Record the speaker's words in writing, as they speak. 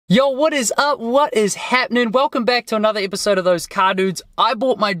Yo, what is up? What is happening? Welcome back to another episode of Those Car Dudes. I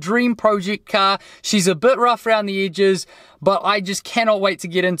bought my dream project car. She's a bit rough around the edges, but I just cannot wait to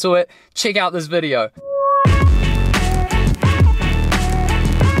get into it. Check out this video.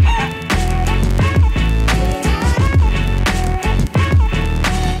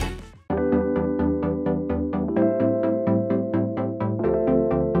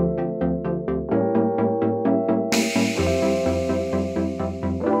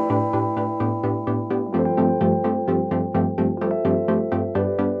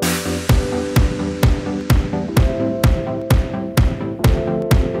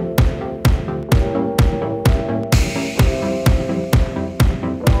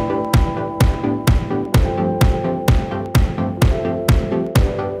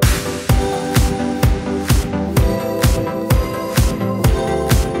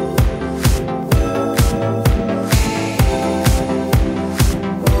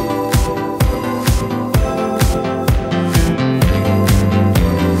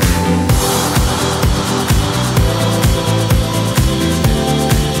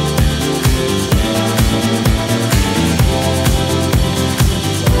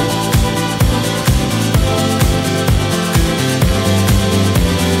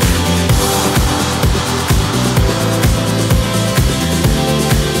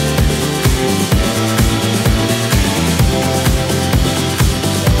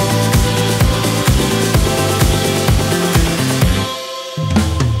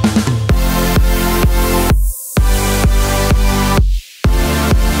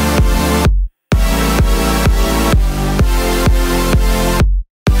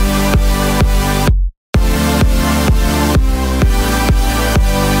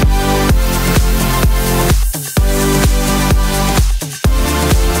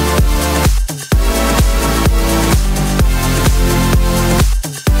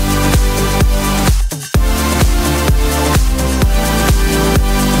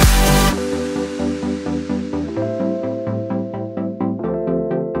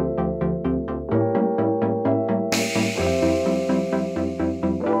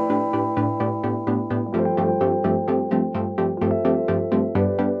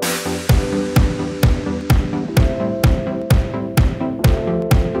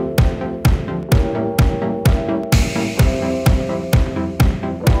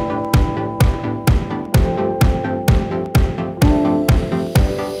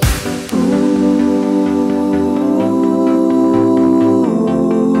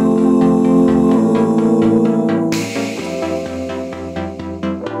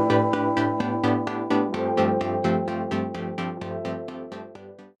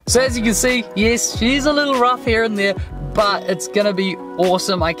 So as you can see, yes, she's a little rough here and there, but it's gonna be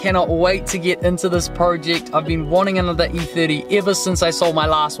awesome. I cannot wait to get into this project. I've been wanting another E30 ever since I sold my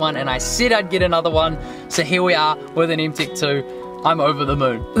last one, and I said I'd get another one. So here we are with an MTEC 2. I'm over the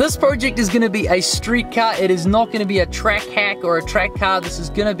moon. This project is gonna be a street car. It is not gonna be a track hack or a track car. This is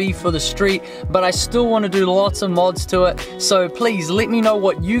gonna be for the street, but I still wanna do lots of mods to it. So please let me know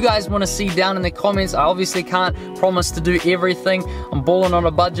what you guys wanna see down in the comments. I obviously can't promise to do everything. I'm balling on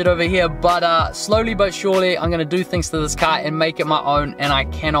a budget over here, but slowly but surely, I'm gonna do things to this car and make it my own, and I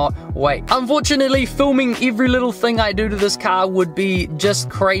cannot wait. Unfortunately, filming every little thing I do to this car would be just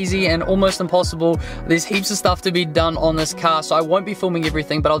crazy and almost impossible. There's heaps of stuff to be done on this car, so I won't be filming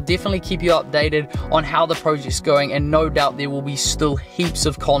everything, but I'll definitely keep you updated on how the project's going, and no doubt there will be still heaps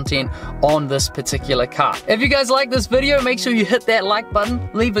of content on this particular car. If you guys like this video, make sure you hit that like button,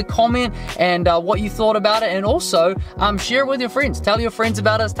 leave a comment and what you thought about it, and also share it with your friends. Tell your friends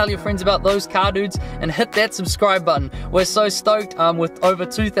about us, tell your friends about Those Car Dudes, and hit that subscribe button. We're so stoked with over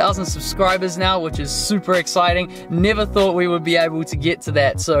 2,000 subscribers now, which is super exciting. Never thought we would be able to get to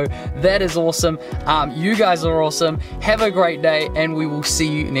that, so that is awesome. You guys are awesome. Have a great day, and we will see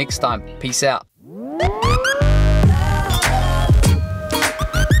you next time. Peace out.